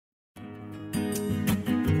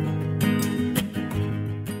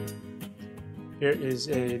Here is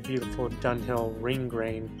a beautiful Dunhill ring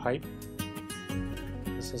grain pipe.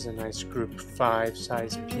 This is a nice group 5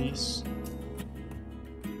 size piece.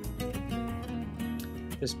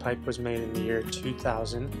 This pipe was made in the year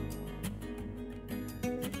 2000.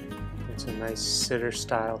 It's a nice sitter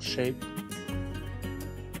style shape,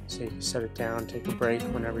 so you can set it down, take a break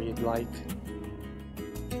whenever you'd like.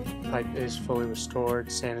 The pipe is fully restored,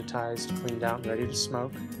 sanitized, cleaned out, and ready to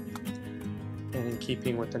smoke. And in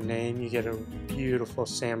keeping with the name, you get a beautiful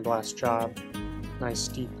sandblast job, nice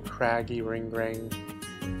deep craggy ring grain.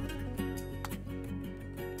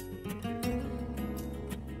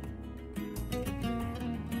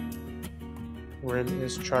 Rim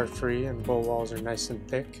is char free and bowl walls are nice and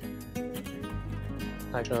thick.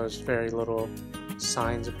 I chose very little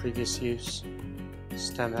signs of previous use.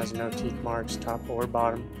 Stem has no teeth marks, top or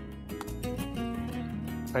bottom.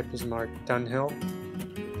 Pipe is marked Dunhill.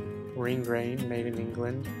 Ring grain, made in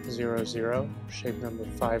England, 00, shape number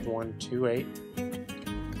 5128.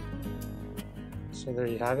 So there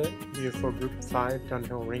you have it, beautiful group 5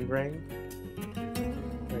 Dunhill ring grain,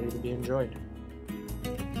 ready to be enjoyed.